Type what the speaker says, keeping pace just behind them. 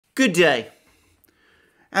Good day.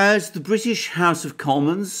 As the British House of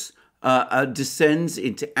Commons descends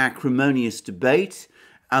into acrimonious debate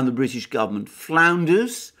and the British government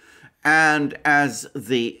flounders, and as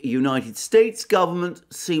the United States government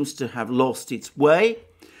seems to have lost its way,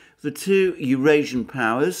 the two Eurasian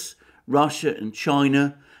powers, Russia and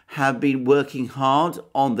China, have been working hard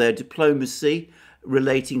on their diplomacy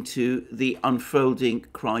relating to the unfolding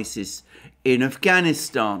crisis in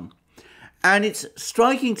Afghanistan. And it's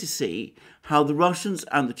striking to see how the Russians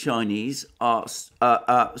and the Chinese are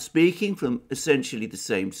speaking from essentially the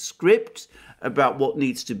same script about what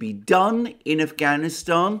needs to be done in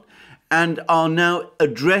Afghanistan, and are now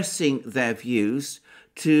addressing their views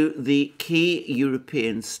to the key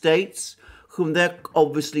European states, whom they're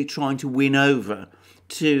obviously trying to win over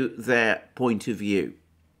to their point of view.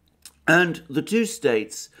 And the two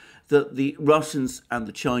states that the Russians and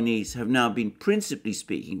the Chinese have now been principally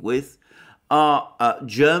speaking with are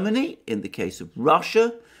Germany in the case of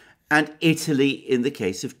Russia and Italy in the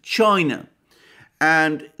case of China.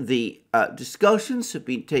 And the discussions have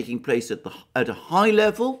been taking place at a high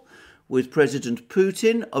level, with President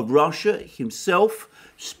Putin of Russia himself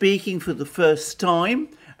speaking for the first time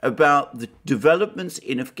about the developments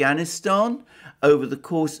in Afghanistan over the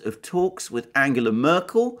course of talks with Angela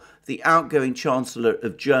Merkel, the outgoing Chancellor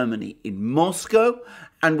of Germany, in Moscow,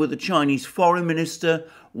 and with the Chinese Foreign Minister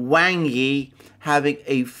Wang having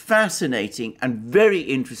a fascinating and very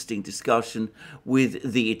interesting discussion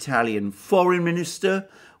with the Italian Foreign Minister,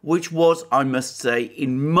 which was, I must say,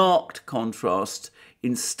 in marked contrast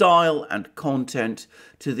in style and content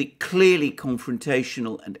to the clearly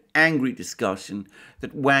confrontational and angry discussion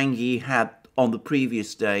that Wang had on the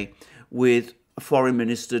previous day with Foreign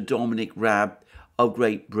Minister Dominic Raab of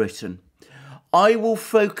Great Britain. I will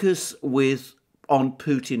focus on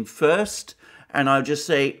Putin first, and I'll just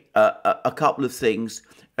say a couple of things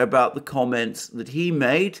about the comments that he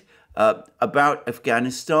made about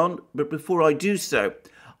Afghanistan. But before I do so,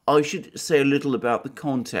 I should say a little about the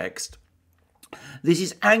context. This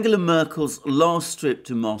is Angela Merkel's last trip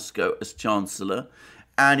to Moscow as Chancellor,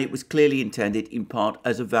 and it was clearly intended in part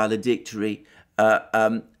as a valedictory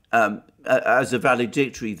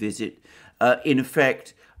visit. In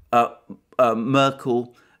effect,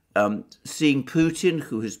 Merkel seeing Putin,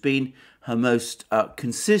 who has been her most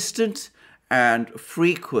consistent and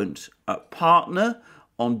frequent partner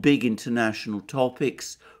on big international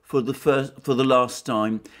topics for the last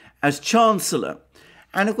time as Chancellor.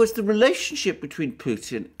 And of course, the relationship between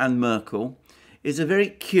Putin and Merkel is a very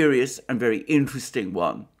curious and very interesting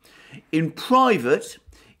one. In private,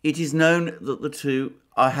 it is known that the two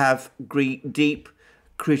have deep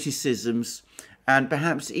criticisms and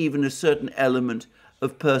perhaps even a certain element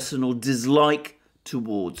of personal dislike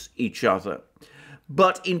towards each other.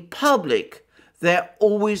 But in public, they're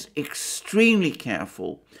always extremely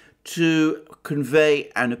careful to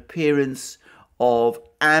convey an appearance of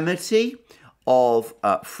amity, of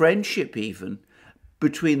friendship even,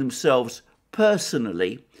 between themselves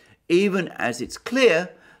personally, even as it's clear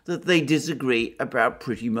that they disagree about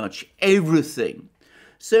pretty much everything.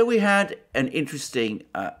 So we had an interesting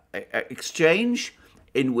exchange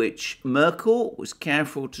in which Merkel was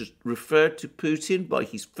careful to refer to Putin by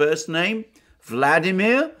his first name,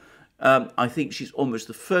 Vladimir. I think she's almost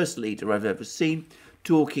the first leader I've ever seen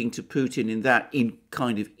talking to Putin in that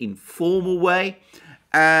kind of informal way,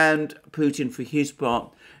 and Putin, for his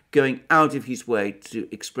part, going out of his way to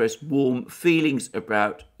express warm feelings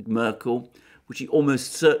about Merkel, which he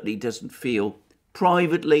almost certainly doesn't feel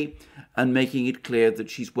privately, and making it clear that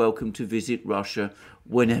she's welcome to visit Russia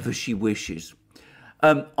whenever she wishes.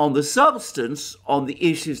 On the substance, on the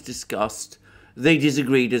issues discussed, they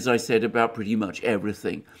disagreed, as I said, about pretty much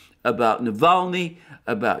everything. About Navalny,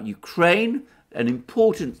 about Ukraine, an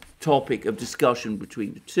important topic of discussion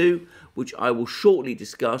between the two, which I will shortly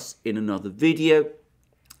discuss in another video,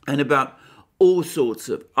 and about all sorts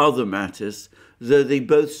of other matters, though they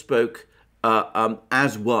both spoke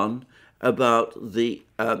as one about the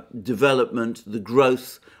development, the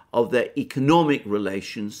growth of their economic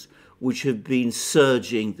relations, which have been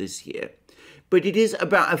surging this year. But it is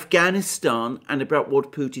about Afghanistan and about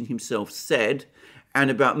what Putin himself said and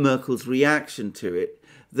about Merkel's reaction to it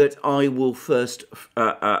that I will first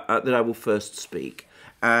speak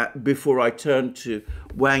before I turn to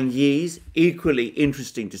Wang Yi's equally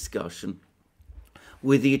interesting discussion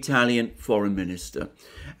with the Italian foreign minister.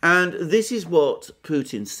 And this is what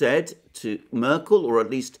Putin said to Merkel, or at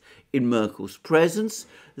least in Merkel's presence.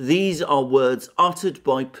 These are words uttered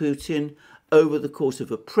by Putin over the course of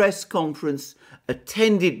a press conference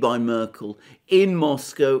attended by Merkel in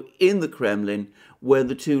Moscow, in the Kremlin, where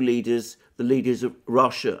the two leaders, the leaders of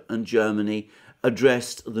Russia and Germany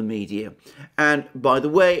addressed the media. And by the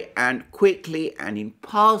way, and quickly and in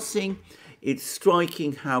passing, it's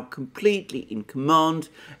striking how completely in command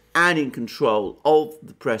and in control of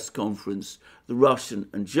the press conference the Russian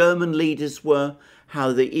and German leaders were,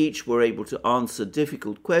 how they each were able to answer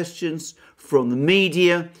difficult questions from the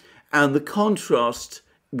media, and the contrast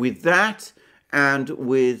with that and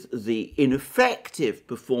with the ineffective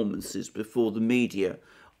performances before the media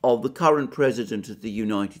of the current President of the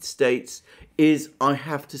United States is, I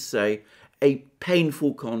have to say, a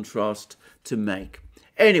painful contrast to make.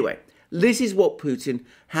 Anyway, this is what Putin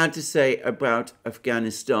had to say about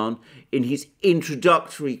Afghanistan in his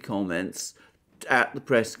introductory comments at the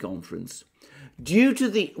press conference. Due to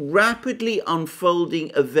the rapidly unfolding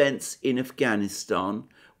events in Afghanistan,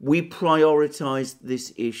 we prioritized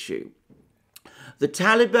this issue. The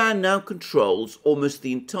Taliban now controls almost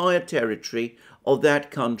the entire territory of that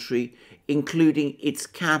country, including its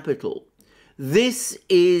capital. This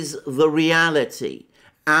is the reality,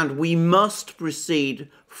 and we must proceed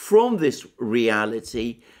from this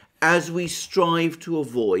reality as we strive to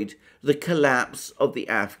avoid the collapse of the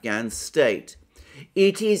Afghan state.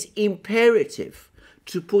 It is imperative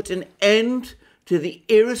to put an end to the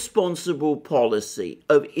irresponsible policy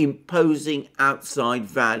of imposing outside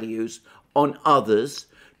values on others,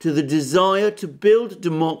 to the desire to build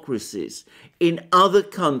democracies in other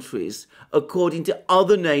countries according to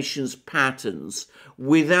other nations' patterns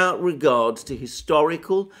without regard to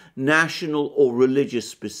historical, national or religious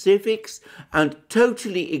specifics, and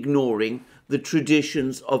totally ignoring the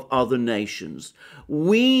traditions of other nations.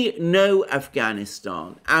 We know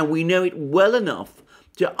Afghanistan, and we know it well enough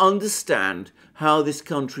to understand how this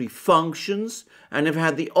country functions, and have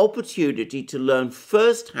had the opportunity to learn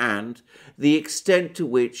firsthand the extent to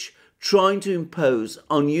which trying to impose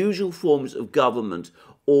unusual forms of government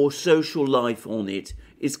or social life on it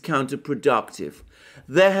is counterproductive.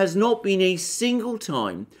 There has not been a single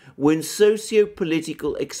time when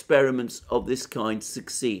socio-political experiments of this kind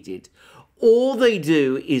succeeded. All they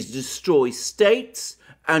do is destroy states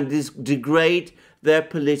and degrade their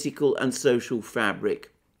political and social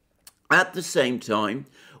fabric. At the same time,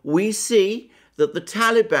 we see that the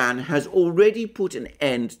Taliban has already put an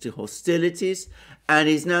end to hostilities and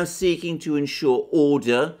is now seeking to ensure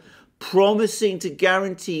order, promising to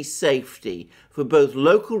guarantee safety for both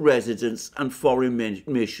local residents and foreign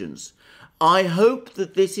missions. I hope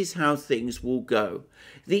that this is how things will go.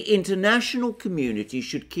 The international community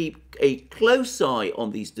should keep a close eye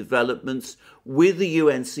on these developments, with the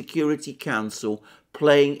UN Security Council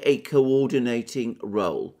playing a coordinating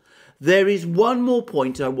role. There is one more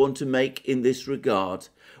point I want to make in this regard.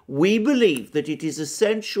 We believe that it is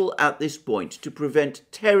essential at this point to prevent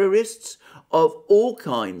terrorists of all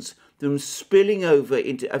kinds from spilling over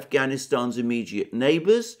into Afghanistan's immediate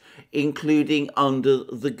neighbours, including under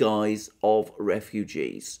the guise of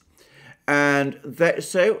refugees. And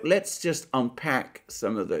so let's just unpack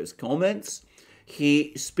some of those comments.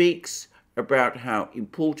 He speaks about how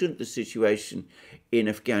important the situation in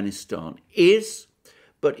Afghanistan is,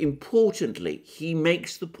 but importantly, he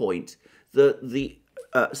makes the point that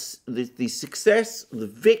the success, the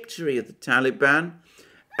victory of the Taliban,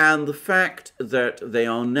 and the fact that they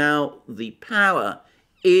are now the power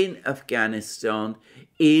in Afghanistan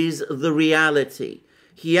is the reality.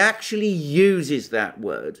 He actually uses that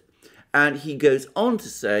word, and he goes on to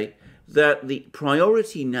say that the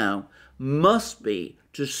priority now must be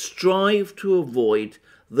to strive to avoid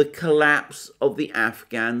the collapse of the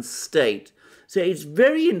Afghan state. So it's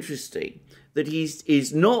very interesting that he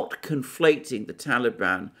is not conflating the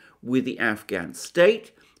Taliban with the Afghan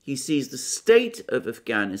state. He sees the state of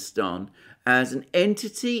Afghanistan as an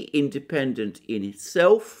entity independent in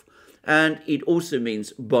itself. And it also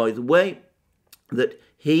means, by the way, that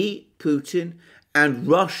he, Putin, and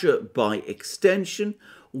Russia by extension,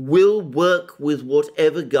 will work with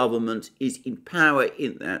whatever government is in power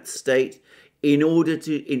in that state in order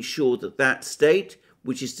to ensure that that state,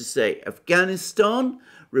 which is to say Afghanistan,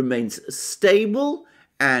 remains stable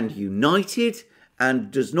and united and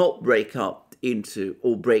does not break up into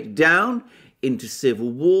or break down into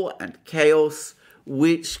civil war and chaos,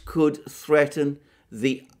 which could threaten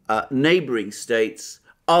the neighbouring states,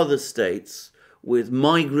 other states, with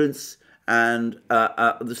migrants and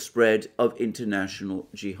the spread of international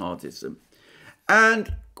jihadism.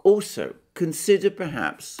 And also consider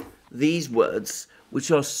perhaps these words,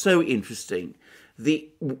 which are so interesting.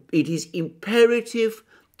 It is imperative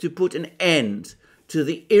to put an end to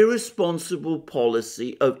the irresponsible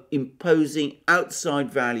policy of imposing outside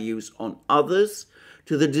values on others,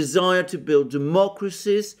 to the desire to build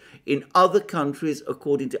democracies in other countries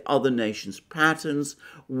according to other nations' patterns,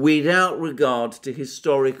 without regard to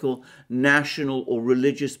historical, national or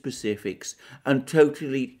religious specifics, and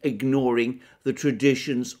totally ignoring the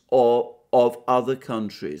traditions of other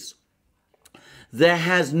countries. There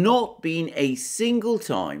has not been a single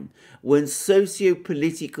time when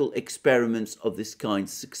socio-political experiments of this kind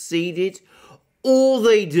succeeded. All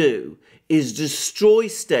they do is destroy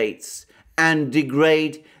states and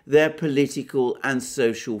degrade their political and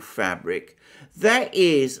social fabric. That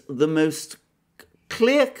is the most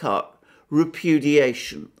clear-cut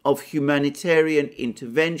repudiation of humanitarian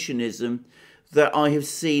interventionism that I have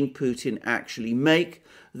seen Putin actually make,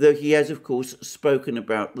 though he has, of course, spoken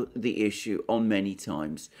about the issue on many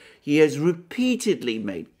times. He has repeatedly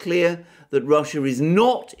made clear that Russia is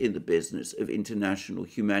not in the business of international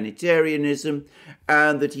humanitarianism,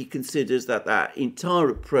 and that he considers that that entire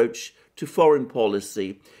approach to foreign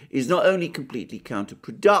policy is not only completely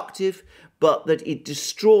counterproductive, but that it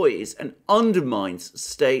destroys and undermines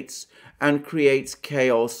states and creates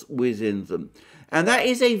chaos within them. And that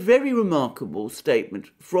is a very remarkable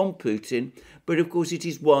statement from Putin, but of course it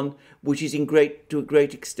is one which is to a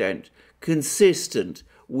great extent consistent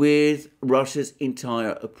with Russia's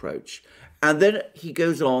entire approach. And then he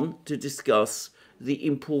goes on to discuss the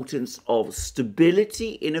importance of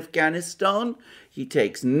stability in Afghanistan. He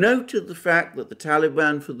takes note of the fact that the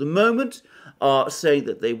Taliban, for the moment, are saying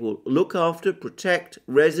that they will look after, protect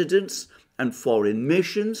residents and foreign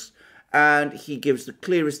missions. And he gives the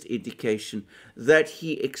clearest indication that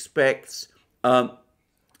he expects or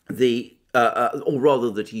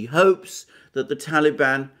rather that he hopes that the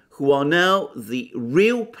Taliban, who are now the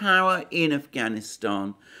real power in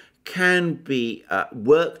Afghanistan, can be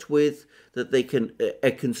worked with, that they can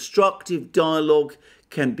a constructive dialogue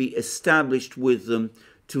can be established with them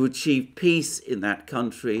to achieve peace in that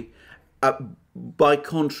country, by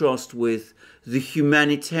contrast with the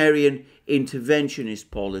humanitarian interventionist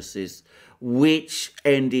policies which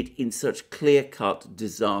ended in such clear-cut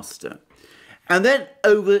disaster. And then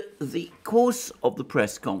over the course of the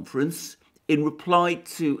press conference, in reply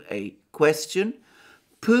to a question,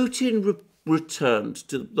 Putin returned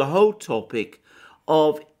to the whole topic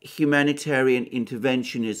of humanitarian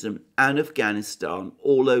interventionism and Afghanistan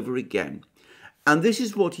all over again. And this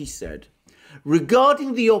is what he said.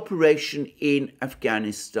 Regarding the operation in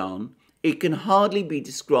Afghanistan, it can hardly be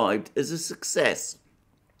described as a success.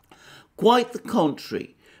 Quite the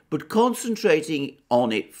contrary, but concentrating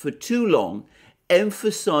on it for too long,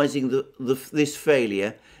 emphasizing this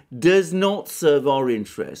failure, does not serve our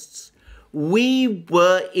interests. We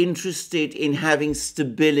were interested in having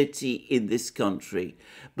stability in this country,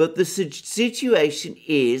 but the situation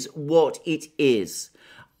is what it is.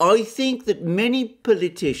 I think that many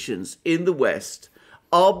politicians in the West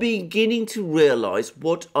are beginning to realize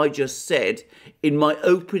what I just said in my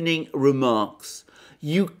opening remarks.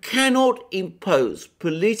 You cannot impose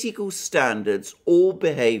political standards or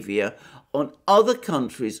behavior on other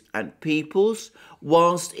countries and peoples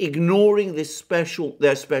whilst ignoring their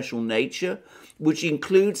special nature, which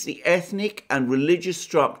includes the ethnic and religious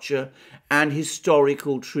structure and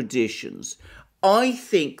historical traditions. I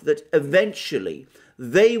think that eventually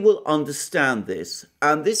they will understand this,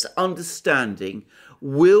 and this understanding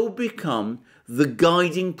will become the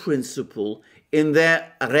guiding principle in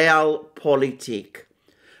their Realpolitik.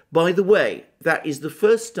 By the way, that is the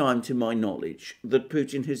first time, to my knowledge, that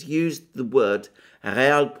Putin has used the word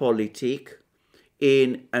Realpolitik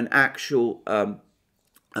in an actual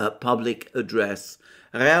public address.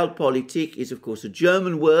 Realpolitik is, of course, a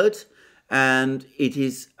German word, and it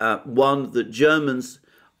is one that Germans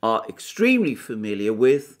are extremely familiar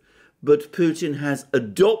with, but Putin has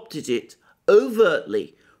adopted it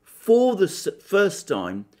overtly for the first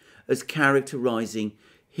time as characterizing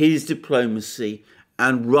his diplomacy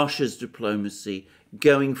and Russia's diplomacy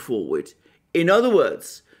going forward. In other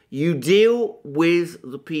words, you deal with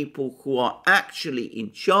the people who are actually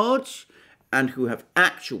in charge and who have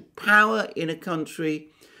actual power in a country,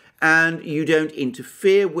 and you don't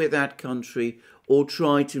interfere with that country or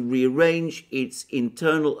try to rearrange its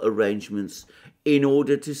internal arrangements in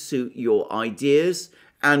order to suit your ideas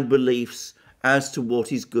and beliefs as to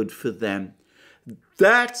what is good for them.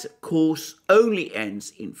 That course only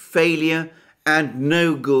ends in failure, and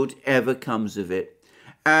no good ever comes of it.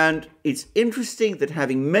 And it's interesting that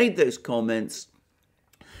having made those comments,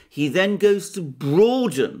 he then goes to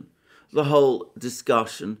broaden the whole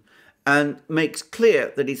discussion and makes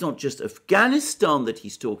clear that it's not just Afghanistan that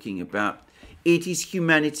he's talking about, it is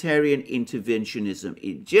humanitarian interventionism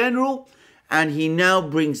in general, and he now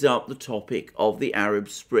brings up the topic of the Arab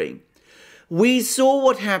Spring. We saw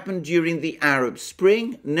what happened during the Arab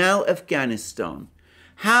Spring, now Afghanistan.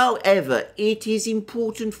 However, it is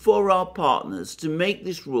important for our partners to make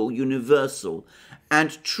this rule universal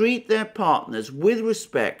and treat their partners with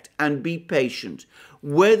respect and be patient,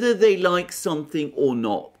 whether they like something or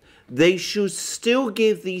not. They should still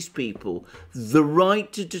give these people the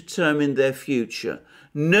right to determine their future,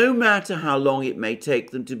 no matter how long it may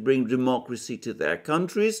take them to bring democracy to their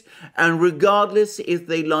countries, and regardless if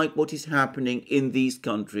they like what is happening in these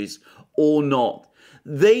countries or not.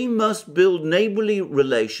 They must build neighbourly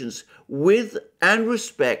relations with and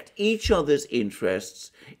respect each other's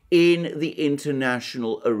interests in the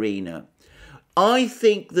international arena. I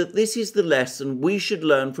think that this is the lesson we should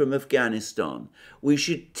learn from Afghanistan. We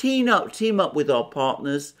should team up with our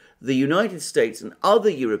partners, the United States and other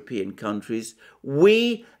European countries.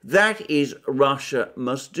 We, that is Russia,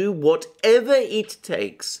 must do whatever it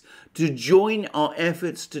takes to join our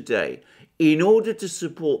efforts today in order to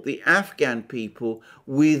support the Afghan people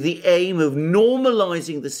with the aim of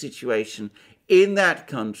normalizing the situation in that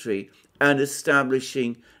country and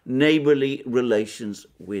establishing neighbourly relations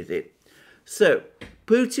with it. So,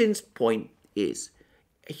 Putin's point is,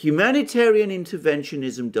 humanitarian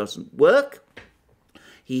interventionism doesn't work.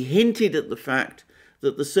 He hinted at the fact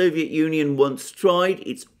that the Soviet Union once tried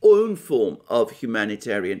its own form of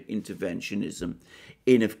humanitarian interventionism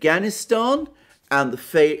in Afghanistan, and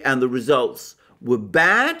the results were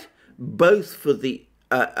bad, both for the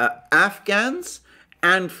Afghans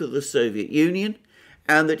and for the Soviet Union,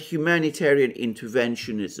 and that humanitarian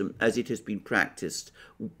interventionism, as it has been practiced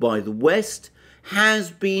by the West,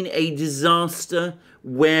 has been a disaster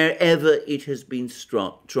wherever it has been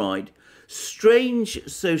tried. Strange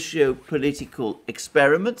socio-political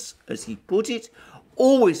experiments, as he put it,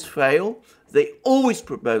 always fail. They always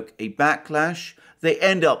provoke a backlash. They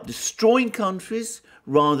end up destroying countries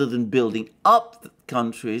rather than building up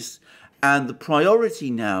countries. And the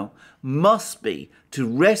priority now must be to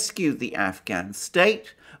rescue the Afghan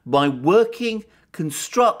state by working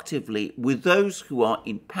constructively with those who are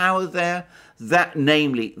in power there, that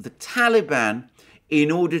namely the Taliban,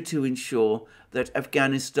 in order to ensure that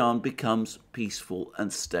Afghanistan becomes peaceful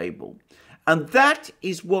and stable. And that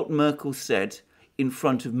is what Merkel said in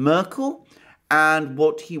front of Merkel, and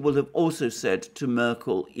what he will have also said to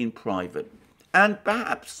Merkel in private. And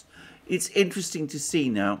perhaps it's interesting to see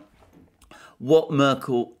now what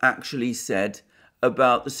Merkel actually said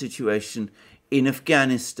about the situation in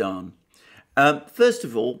Afghanistan. First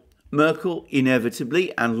of all, Merkel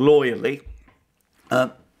inevitably and loyally,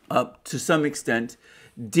 to some extent,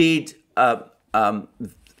 did go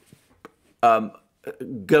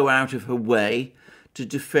out of her way to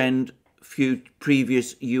defend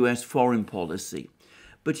previous US foreign policy.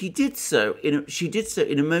 But she did so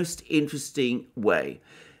in a most interesting way.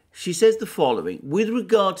 She says the following: with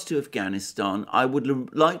regards to Afghanistan, I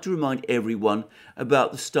would like to remind everyone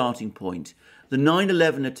about the starting point, the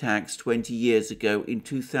 9/11 attacks 20 years ago in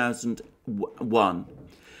 2001.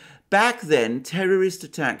 Back then, terrorist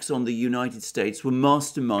attacks on the United States were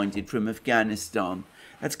masterminded from Afghanistan.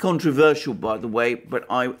 That's controversial, by the way, but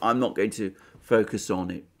I'm not going to focus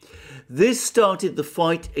on it. This started the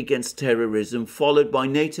fight against terrorism, followed by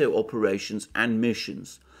NATO operations and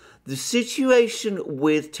missions. The situation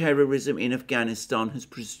with terrorism in Afghanistan has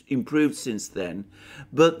improved since then,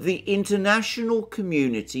 but the international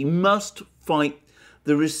community must fight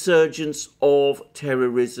the resurgence of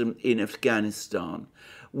terrorism in Afghanistan.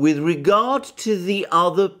 With regard to the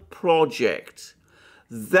other project,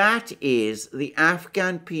 that is the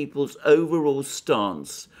Afghan people's overall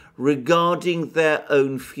stance regarding their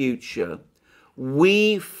own future,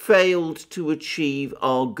 we failed to achieve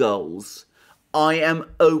our goals. I am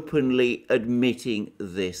openly admitting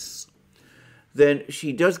this. Then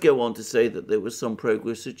she does go on to say that there was some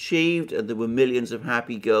progress achieved and there were millions of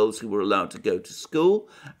happy girls who were allowed to go to school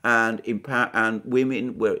and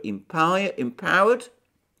women were empowered.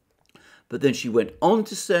 But then she went on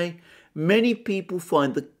to say, many people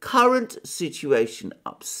find the current situation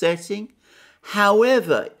upsetting.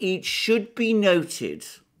 However, it should be noted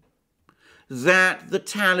that the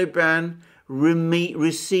Taliban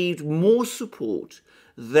received more support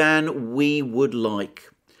than we would like.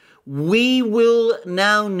 We will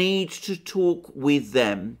now need to talk with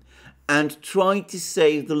them and try to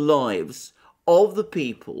save the lives of the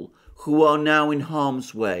people who are now in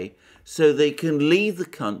harm's way so they can leave the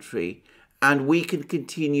country and we can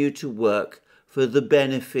continue to work for the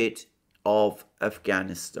benefit of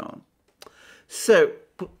Afghanistan. So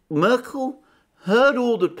Merkel heard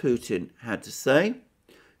all that Putin had to say.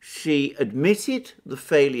 She admitted the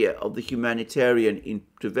failure of the humanitarian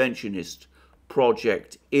interventionist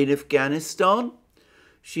project in Afghanistan.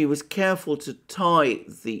 She was careful to tie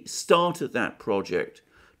the start of that project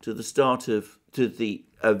to the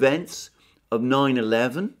events of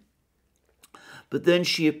 9/11. But then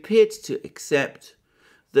she appeared to accept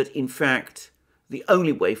that, in fact, the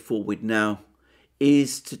only way forward now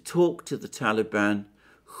is to talk to the Taliban,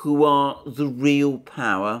 who are the real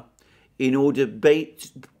power, in order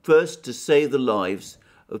first to save the lives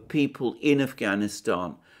of people in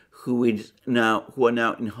Afghanistan who are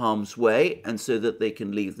now in harm's way, and so that they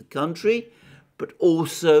can leave the country, but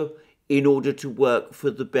also in order to work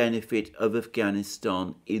for the benefit of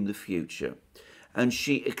Afghanistan in the future. And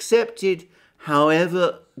she accepted,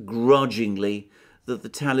 however grudgingly, that the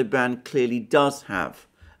Taliban clearly does have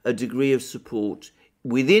a degree of support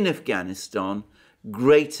within Afghanistan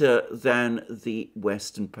greater than the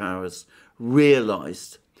Western powers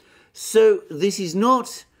realized. So this is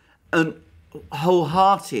not an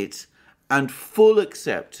wholehearted and full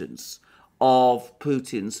acceptance of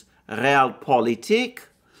Putin's Realpolitik,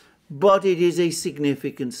 but it is a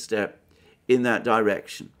significant step in that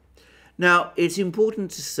direction. Now, it's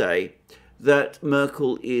important to say that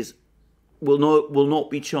Merkel will not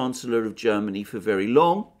be Chancellor of Germany for very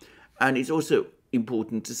long, and it's also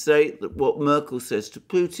important to say that what Merkel says to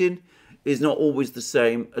Putin is not always the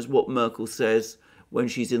same as what Merkel says when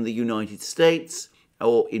she's in the United States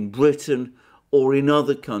or in Britain or in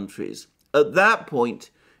other countries. At that point,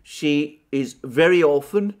 she is very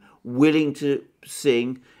often willing to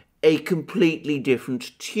sing a completely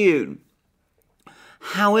different tune.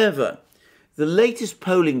 However, the latest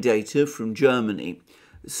polling data from Germany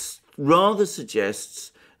rather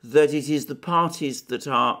suggests that it is the parties that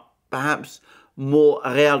are perhaps more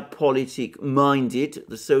Realpolitik minded,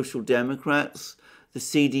 the Social Democrats, the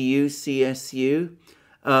CDU, CSU,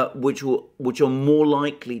 which are more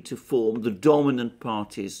likely to form the dominant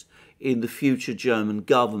parties in the future German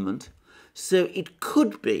government. So it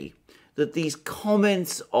could be that these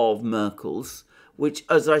comments of Merkel's, which,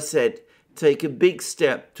 as I said, take a big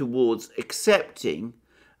step towards accepting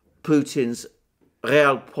Putin's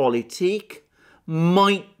Realpolitik,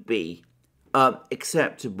 might be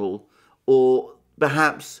acceptable, or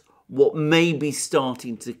perhaps what may be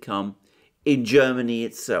starting to come in Germany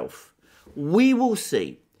itself. We will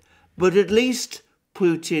see. But at least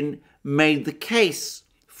Putin made the case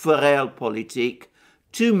for Realpolitik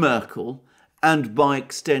to Merkel and by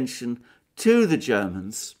extension to the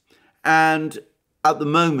Germans. And at the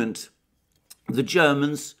moment, the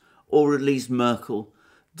Germans, or at least Merkel,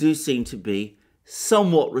 do seem to be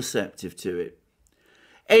somewhat receptive to it.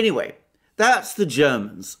 Anyway, that's the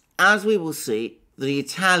Germans. As we will see, the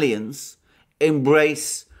Italians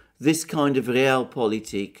embrace this kind of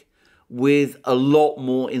Realpolitik with a lot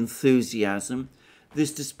more enthusiasm.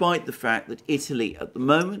 This despite the fact that Italy at the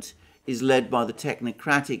moment is led by the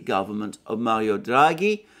technocratic government of Mario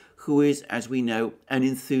Draghi, who is, as we know, an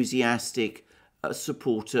enthusiastic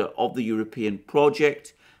supporter of the European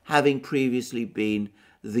project, having previously been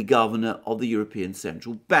the governor of the European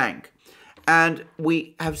Central Bank. And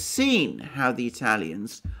we have seen how the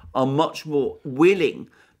Italians are much more willing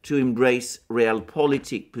to embrace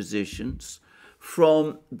Realpolitik positions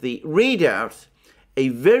from the readout, a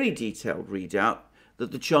very detailed readout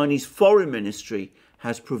that the Chinese Foreign Ministry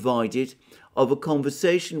has provided of a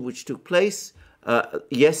conversation which took place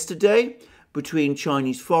yesterday between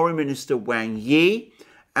Chinese Foreign Minister Wang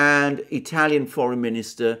and Italian Foreign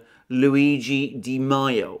Minister Luigi Di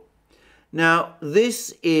Maio. Now,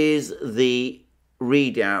 this is the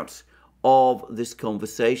readout of this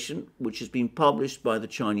conversation, which has been published by the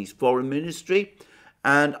Chinese Foreign Ministry,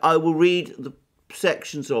 and I will read the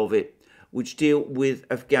sections of it which deal with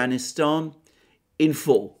Afghanistan in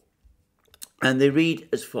full. And they read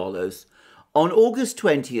as follows. On August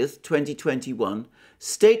 20th, 2021,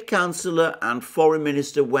 State Councillor and Foreign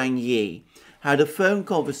Minister Wang had a phone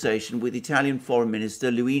conversation with Italian Foreign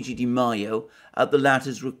Minister Luigi Di Maio at the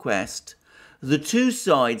latter's request. The two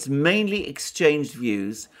sides mainly exchanged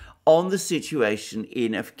views on the situation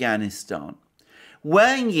in Afghanistan.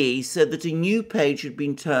 Wang said that a new page had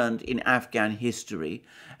been turned in Afghan history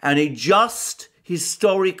and a just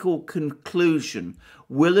historical conclusion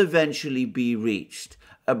will eventually be reached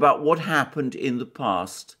about what happened in the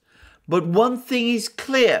past. But one thing is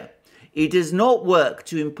clear. It does not work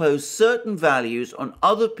to impose certain values on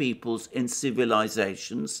other peoples and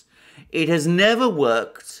civilizations. It has never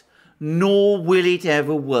worked, nor will it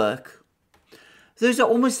ever work. Those are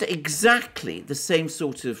almost exactly the same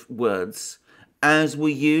sort of words as were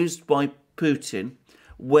used by Putin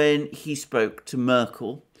when he spoke to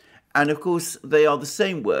Merkel. And of course, they are the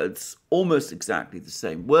same words, almost exactly the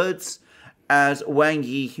same words, as Wang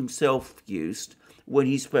Yi himself used when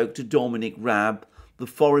he spoke to Dominic Raab, the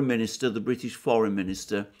foreign minister, the British foreign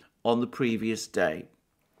minister, on the previous day.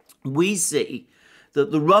 We see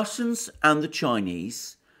that the Russians and the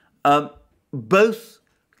Chinese both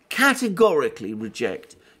categorically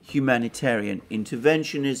reject humanitarian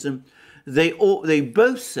interventionism. They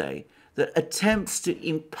both say that attempts to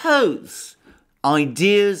impose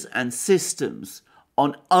ideas and systems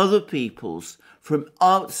on other peoples from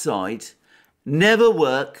outside never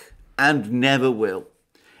work and never will.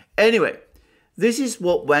 Anyway, this is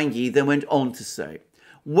what Wang Yi then went on to say.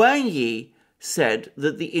 Wang Yi said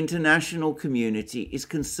that the international community is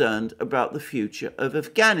concerned about the future of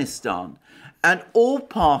Afghanistan, and all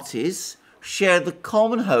parties share the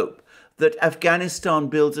common hope that Afghanistan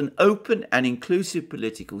builds an open and inclusive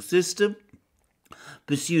political system,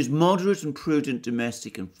 pursues moderate and prudent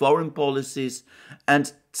domestic and foreign policies,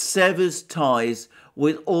 and severs ties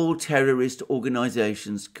with all terrorist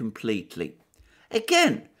organizations completely.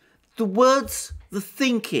 Again, the words, the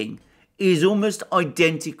thinking is almost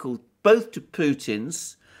identical both to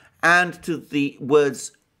Putin's and to the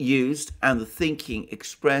words used and the thinking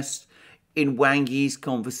expressed in Wang Yi's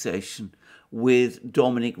conversation with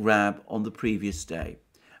Dominic Raab on the previous day.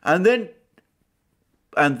 And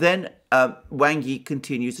then Wang Yi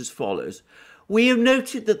continues as follows. We have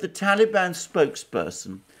noted that the Taliban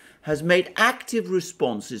spokesperson has made active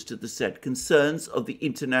responses to the said concerns of the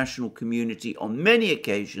international community on many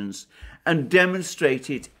occasions and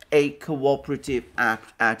demonstrated a cooperative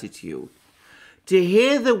attitude. To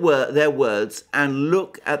hear their words and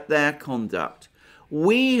look at their conduct,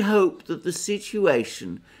 we hope that the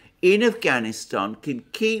situation in Afghanistan can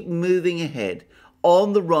keep moving ahead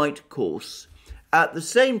on the right course. At the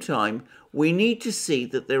same time, we need to see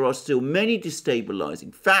that there are still many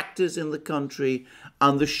destabilizing factors in the country,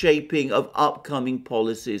 and the shaping of upcoming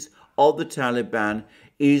policies of the Taliban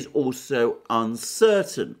is also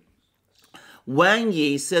uncertain. Wang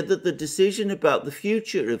Yi said that the decision about the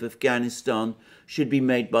future of Afghanistan should be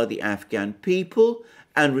made by the Afghan people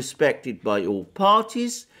and respected by all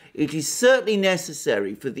parties. It is certainly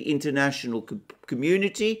necessary for the international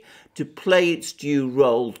community to play its due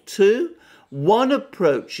role too. One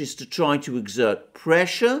approach is to try to exert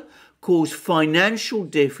pressure, cause financial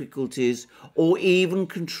difficulties, or even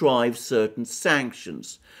contrive certain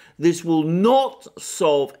sanctions. This will not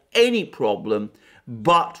solve any problem,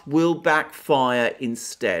 but will backfire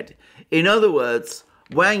instead. In other words,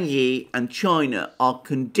 Wang Yi and China are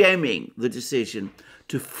condemning the decision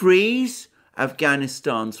to freeze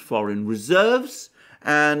Afghanistan's foreign reserves,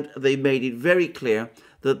 and they made it very clear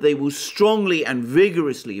that they will strongly and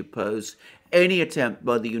vigorously oppose any attempt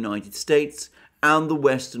by the United States and the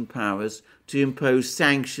Western powers to impose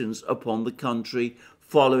sanctions upon the country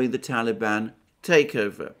following the Taliban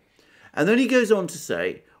takeover. And then he goes on to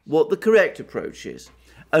say what the correct approach is.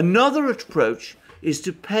 Another approach is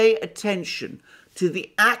to pay attention to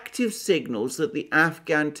the active signals that the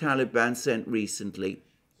Afghan Taliban sent recently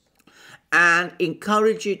and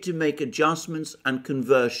encourage it to make adjustments and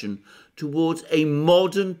conversion towards a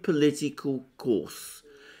modern political course.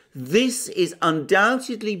 This is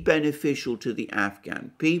undoubtedly beneficial to the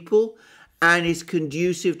Afghan people and is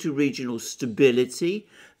conducive to regional stability,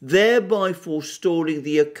 thereby forestalling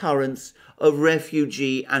the occurrence of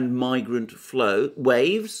refugee and migrant flow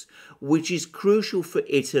waves, which is crucial for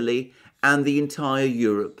Italy and the entire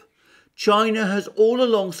Europe. China has all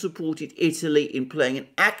along supported Italy in playing an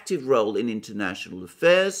active role in international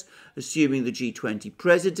affairs, assuming the G20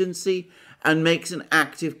 presidency, and makes an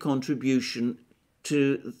active contribution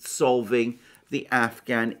to solving the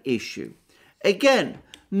Afghan issue. Again,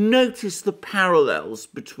 notice the parallels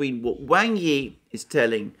between what Wang Yi is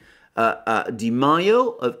telling Di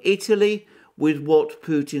Maio of Italy with what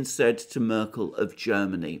Putin said to Merkel of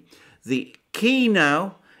Germany. The key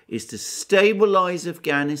now is to stabilize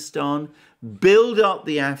Afghanistan, build up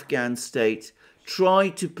the Afghan state, try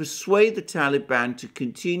to persuade the Taliban to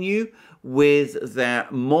continue with their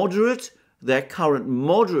current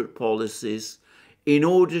moderate policies in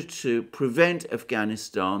order to prevent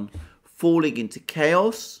Afghanistan falling into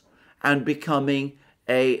chaos and becoming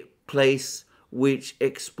a place which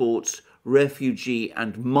exports refugee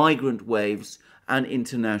and migrant waves and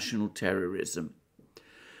international terrorism.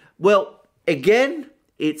 Well, again,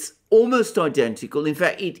 it's almost identical. In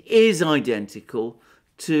fact, it is identical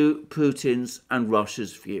to Putin's and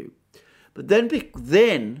Russia's view. But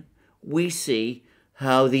then we see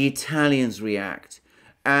how the Italians react.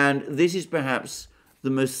 And this is perhaps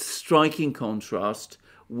the most striking contrast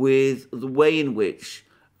with the way in which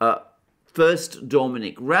first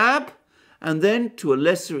Dominic Raab and then, to a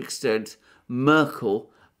lesser extent, Merkel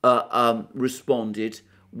responded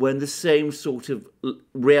when the same sort of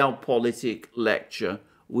Realpolitik lecture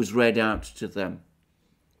was read out to them.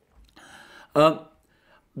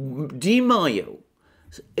 Di Maio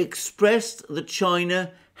expressed that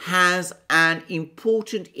China has an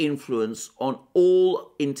important influence on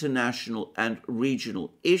all international and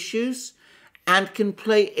regional issues and can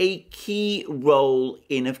play a key role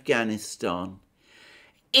in Afghanistan.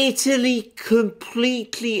 Italy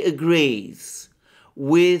completely agrees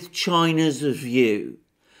with China's view,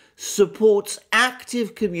 supports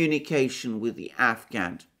active communication with the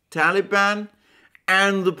Afghan Taliban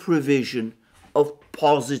and the provision of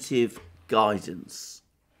positive guidance.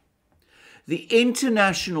 The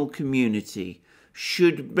international community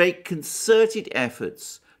should make concerted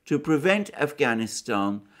efforts to prevent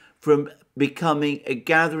Afghanistan from becoming a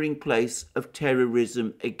gathering place of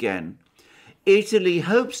terrorism again. Italy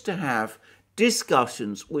hopes to have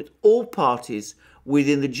discussions with all parties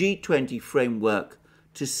within the G20 framework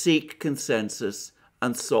to seek consensus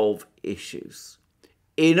and solve issues.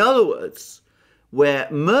 In other words, where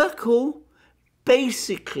Merkel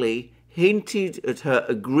basically hinted at her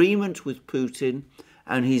agreement with Putin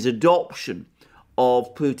and his adoption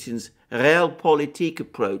of Putin's Realpolitik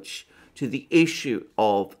approach to the issue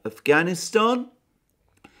of Afghanistan,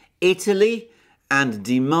 Italy and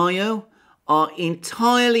Di Maio are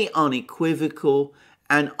entirely unequivocal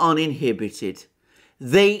and uninhibited.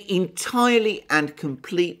 They entirely and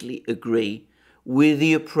completely agree with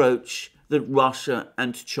the approach that Russia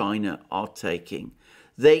and China are taking.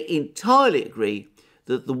 They entirely agree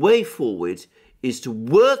that the way forward is to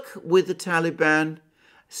work with the Taliban,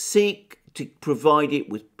 seek to provide it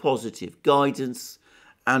with positive guidance,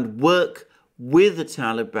 and work with the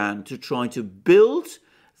Taliban to try to build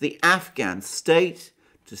the Afghan state,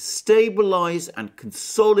 to stabilize and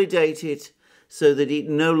consolidate it so that it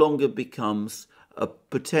no longer becomes a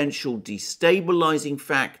potential destabilizing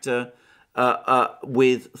factor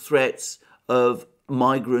with threats of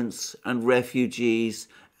migrants and refugees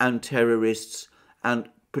and terrorists and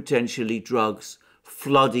potentially drugs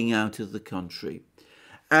flooding out of the country.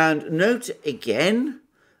 And note again,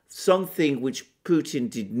 something which Putin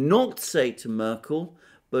did not say to Merkel,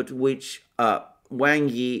 but which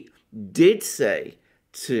Wang did say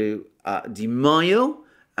to Di Maio,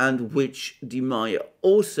 and which Di Maio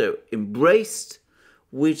also embraced,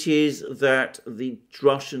 which is that the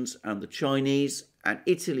Russians and the Chinese and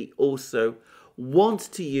Italy also want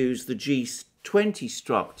to use the G20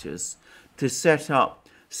 structures to set up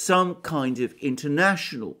some kind of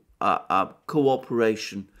international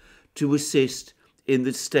cooperation to assist in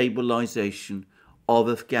the stabilization of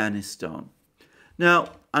Afghanistan. Now,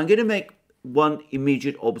 I'm going to make one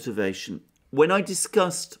immediate observation. When I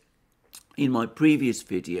discussed in my previous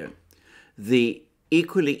video the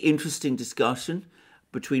equally interesting discussion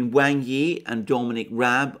between Wang Yi and Dominic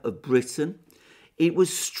Raab of Britain, it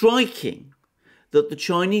was striking that the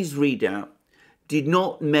Chinese readout did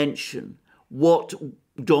not mention what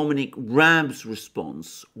Dominic Raab's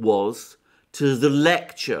response was to the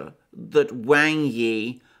lecture that Wang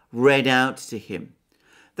Yi read out to him.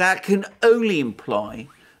 That can only imply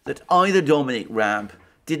that either Dominic Raab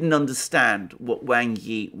didn't understand what Wang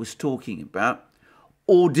Yi was talking about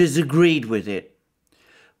or disagreed with it.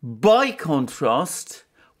 By contrast,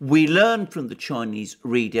 we learned from the Chinese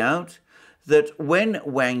readout that when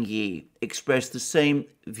Wang Yi expressed the same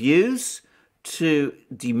views to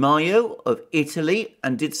Di Maio of Italy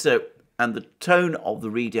and did so, and the tone of the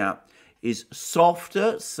readout is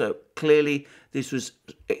softer, so clearly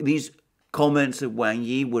these comments of Wang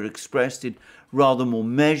Yi were expressed in rather more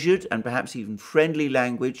measured and perhaps even friendly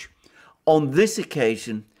language. On this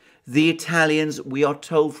occasion, the Italians, we are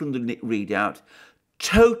told from the readout,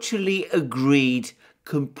 totally agreed,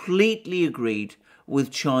 completely agreed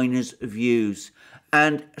with China's views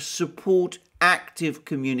and support active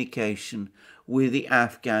communication with the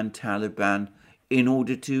Afghan Taliban in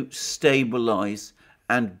order to stabilize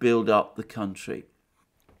and build up the country.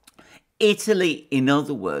 Italy, in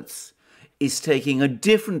other words, is taking a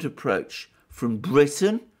different approach from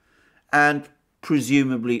Britain and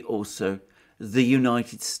presumably also the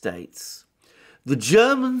United States. The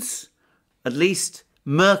Germans, at least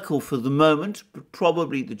Merkel for the moment, but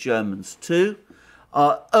probably the Germans too,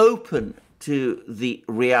 are open to the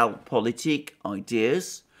Realpolitik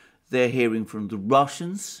ideas. They're hearing from the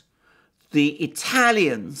Russians. The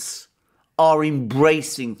Italians are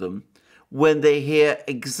embracing them when they hear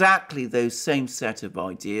exactly those same set of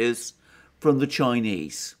ideas from the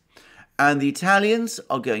Chinese. And the Italians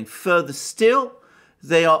are going further still.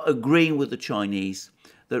 They are agreeing with the Chinese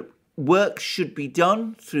that work should be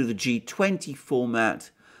done through the G20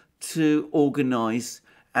 format to organize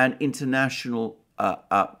and international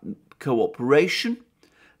cooperation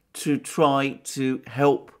to try to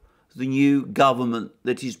help the new government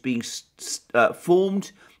that is being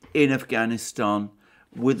formed in Afghanistan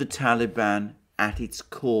with the Taliban at its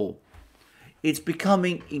core. It's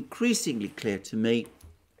becoming increasingly clear to me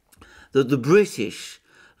that the British,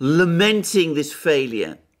 lamenting this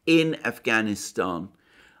failure in Afghanistan,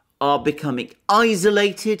 are becoming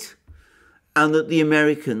isolated, and that the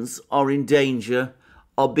Americans are in danger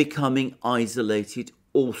of becoming isolated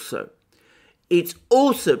also. It's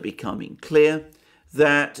also becoming clear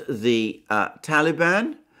that the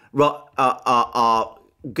Taliban are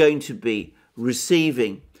going to be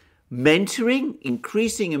receiving mentoring,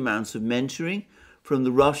 increasing amounts of mentoring from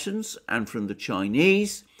the Russians and from the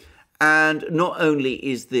Chinese. And not only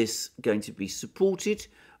is this going to be supported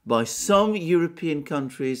by some European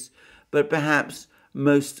countries, but perhaps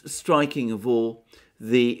most striking of all,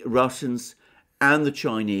 the Russians and the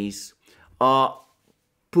Chinese are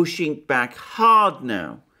pushing back hard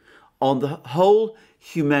now on the whole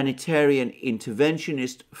humanitarian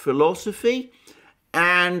interventionist philosophy,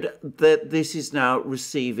 and that this is now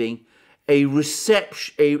receiving a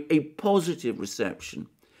positive reception.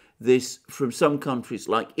 This from some countries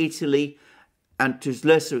like Italy, and to a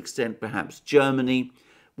lesser extent perhaps Germany,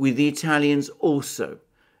 with the Italians also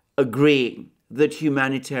agreeing that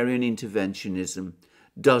humanitarian interventionism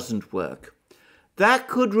doesn't work. That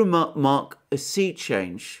could mark a sea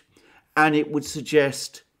change, and it would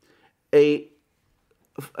suggest a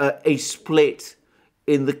split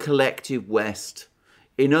in the collective West.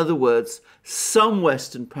 In other words, some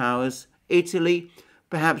Western powers, Italy,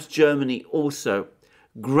 perhaps Germany also,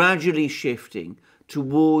 gradually shifting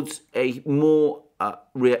towards a more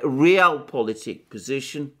realpolitik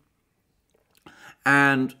position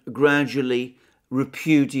and gradually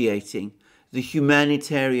repudiating the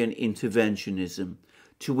humanitarian interventionism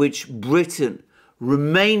to which Britain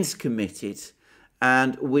remains committed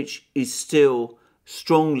and which is still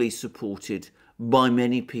strongly supported by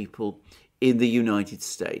many people in the United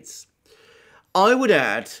States. I would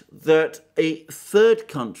add that a third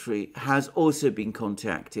country has also been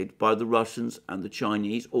contacted by the Russians and the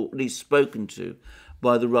Chinese, or at least spoken to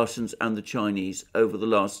by the Russians and the Chinese over the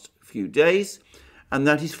last few days, and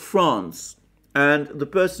that is France. And the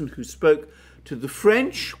person who spoke to the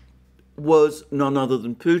French was none other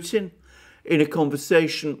than Putin in a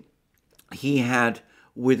conversation he had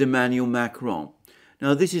with Emmanuel Macron.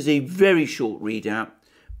 Now, this is a very short readout,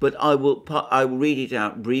 but I will read it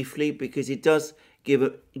out briefly because it does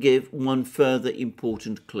give one further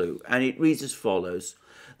important clue. And it reads as follows.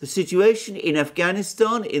 The situation in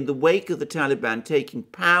Afghanistan in the wake of the Taliban taking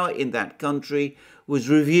power in that country was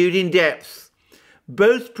reviewed in depth.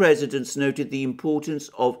 Both presidents noted the importance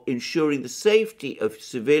of ensuring the safety of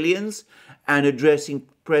civilians and addressing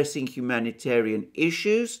pressing humanitarian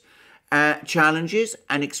issues, challenges,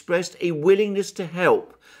 and expressed a willingness to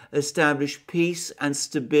help establish peace and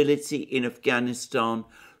stability in Afghanistan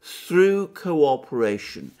through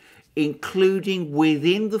cooperation, including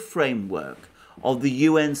within the framework of the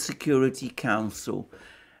UN Security Council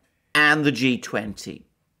and the G20.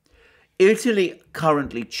 Italy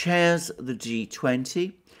currently chairs the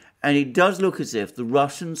G20, and it does look as if the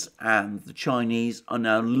Russians and the Chinese are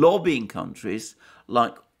now lobbying countries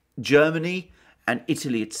like Germany and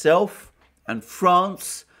Italy itself and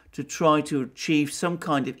France to try to achieve some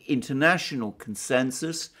kind of international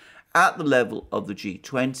consensus at the level of the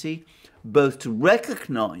G20, both to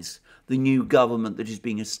recognise the new government that is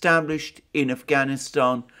being established in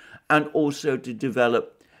Afghanistan and also to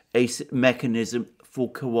develop a mechanism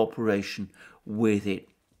for cooperation with it.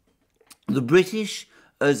 The British,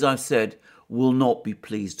 as I've said, will not be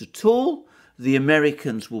pleased at all. The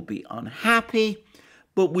Americans will be unhappy,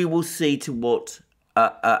 but we will see to what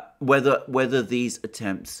whether these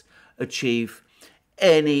attempts achieve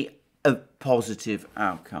any positive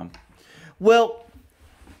outcome. Well,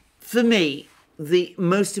 for me, the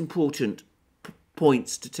most important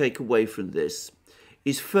points to take away from this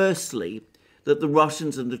is firstly that the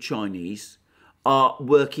Russians and the Chinese are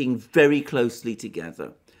working very closely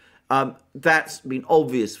together. That's been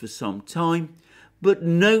obvious for some time, but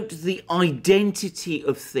note the identity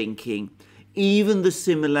of thinking, even the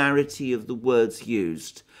similarity of the words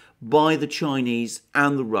used by the Chinese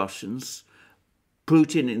and the Russians,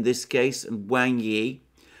 Putin in this case and Wang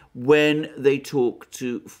when they talk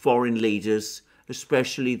to foreign leaders,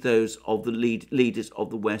 especially those of the leaders of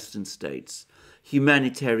the Western states.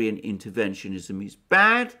 Humanitarian interventionism is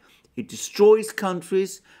bad, it destroys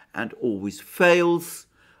countries and always fails.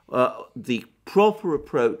 The proper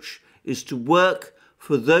approach is to work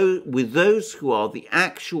with those who are the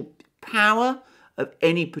actual power of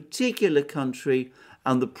any particular country,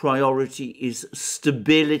 and the priority is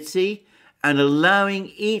stability and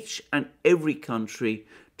allowing each and every country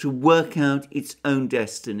to work out its own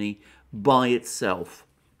destiny by itself.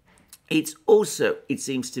 It's also, it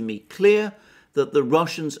seems to me, clear that the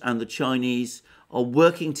Russians and the Chinese are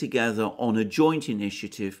working together on a joint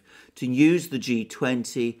initiative to use the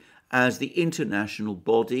G20 as the international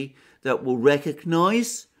body that will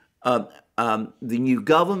recognize the new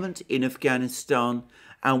government in Afghanistan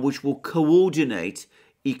and which will coordinate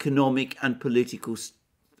economic and political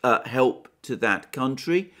help to that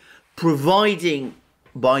country, providing,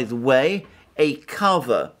 by the way, a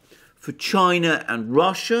cover for China and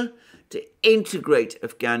Russia to integrate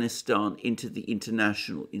Afghanistan into the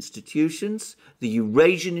international institutions, the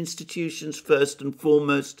Eurasian institutions first and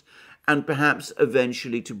foremost, and perhaps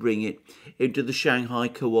eventually to bring it into the Shanghai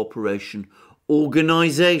Cooperation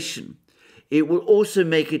Organization. It will also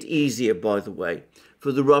make it easier, by the way,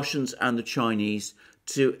 for the Russians and the Chinese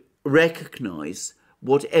to recognize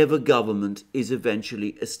whatever government is eventually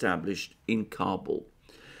established in Kabul.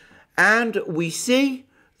 And we see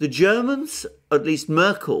the Germans, at least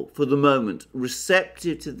Merkel for the moment,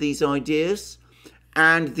 receptive to these ideas,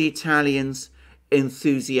 and the Italians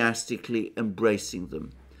enthusiastically embracing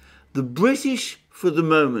them. The British, for the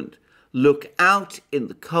moment, look out in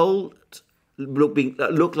the cold,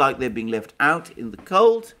 look like they're being left out in the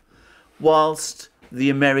cold, whilst the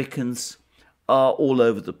Americans are all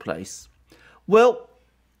over the place. Well,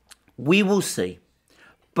 we will see.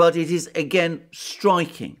 But it is again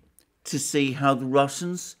striking to see how the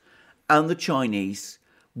Russians and the Chinese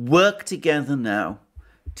work together now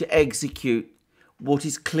to execute what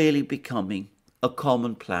is clearly becoming a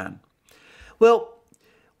common plan. Well,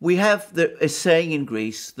 we have a saying in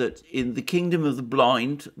Greece that in the kingdom of the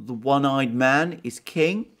blind, the one-eyed man is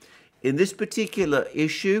king. In this particular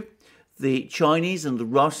issue, the Chinese and the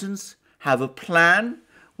Russians have a plan,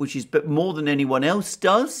 which is more than anyone else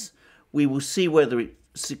does. We will see whether it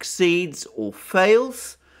succeeds or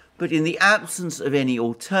fails. But in the absence of any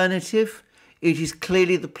alternative, it is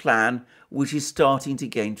clearly the plan which is starting to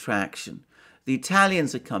gain traction. The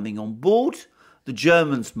Italians are coming on board, the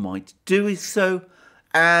Germans might do so,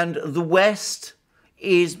 and the West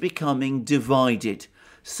is becoming divided,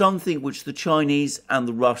 something which the Chinese and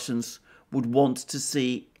the Russians would want to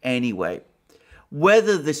see anyway.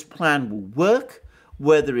 Whether this plan will work,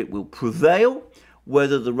 whether it will prevail,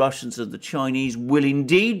 whether the Russians and the Chinese will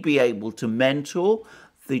indeed be able to mentor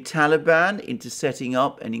the Taliban into setting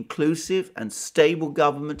up an inclusive and stable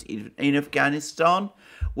government in Afghanistan,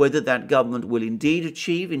 whether that government will indeed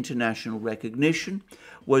achieve international recognition,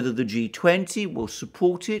 whether the G20 will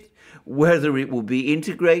support it, whether it will be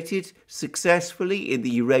integrated successfully in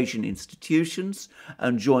the Eurasian institutions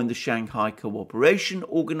and join the Shanghai Cooperation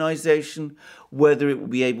Organization, whether it will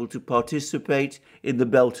be able to participate in the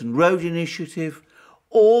Belt and Road Initiative,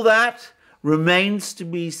 all that remains to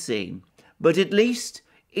be seen. But at least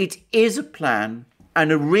it is a plan, and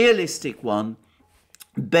a realistic one,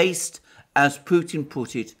 based, as Putin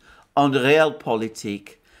put it, on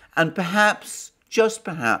Realpolitik, and perhaps, just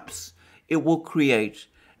perhaps, it will create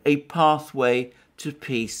a pathway to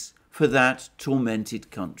peace for that tormented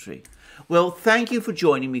country. Well, thank you for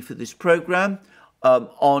joining me for this program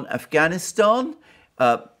on Afghanistan,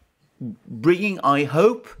 bringing, I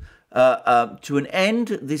hope, to an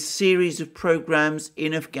end this series of programs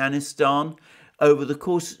in Afghanistan over the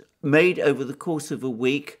course of a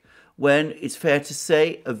week, when it's fair to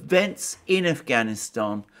say events in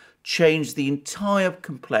Afghanistan changed the entire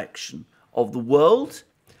complexion of the world.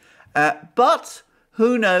 But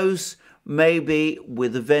who knows, maybe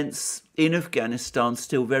with events in Afghanistan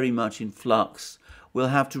still very much in flux, we'll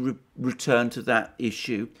have to return to that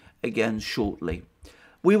issue again shortly.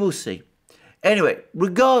 We will see. Anyway,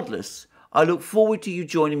 regardless, I look forward to you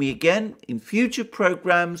joining me again in future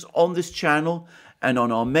programs on this channel and on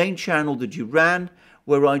our main channel, the Duran,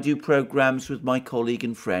 where I do programs with my colleague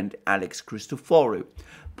and friend, Alex Christoforou.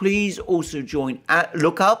 Please also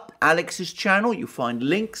look up Alex's channel. You'll find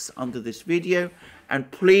links under this video. And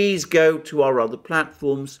please go to our other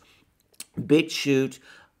platforms, BitChute,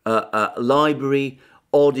 Library,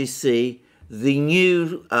 ODYSEE, the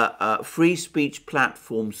new free speech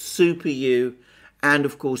platform, SuperU, and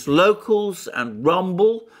of course Locals and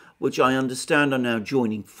Rumble, which I understand are now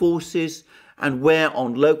joining forces, and where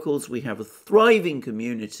on Locals we have a thriving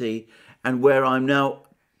community, and where I'm now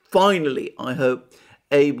finally, I hope,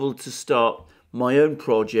 able to start my own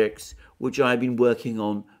projects, which I've been working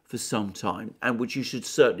on for some time, and which you should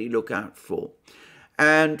certainly look out for.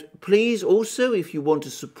 And please also, if you want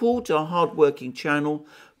to support our hardworking channel,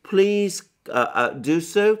 please do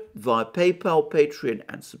so via PayPal, Patreon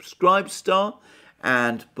and Subscribestar,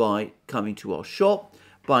 and by coming to our shop,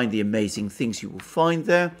 buying the amazing things you will find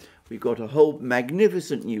there. We've got a whole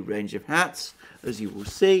magnificent new range of hats, as you will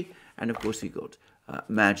see, and of course we've got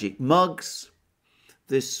magic mugs.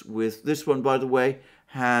 This one, by the way,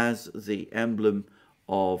 has the emblem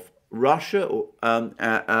of Russia,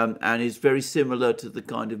 and is very similar to the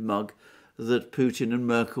kind of mug that Putin and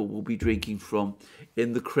Merkel will be drinking from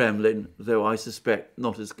in the Kremlin, though I suspect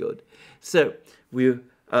not as good. So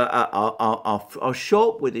our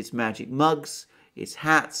shop with its magic mugs, its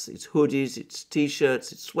hats, its hoodies, its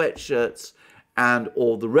t-shirts, its sweatshirts, and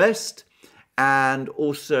all the rest. And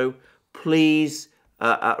also, please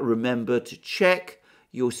remember to check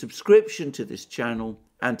your subscription to this channel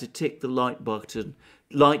and to tick the like button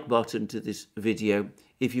to this video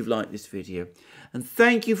if you've liked this video. And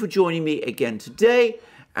thank you for joining me again today,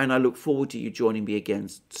 and I look forward to you joining me again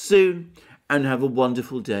soon, and have a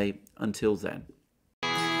wonderful day until then.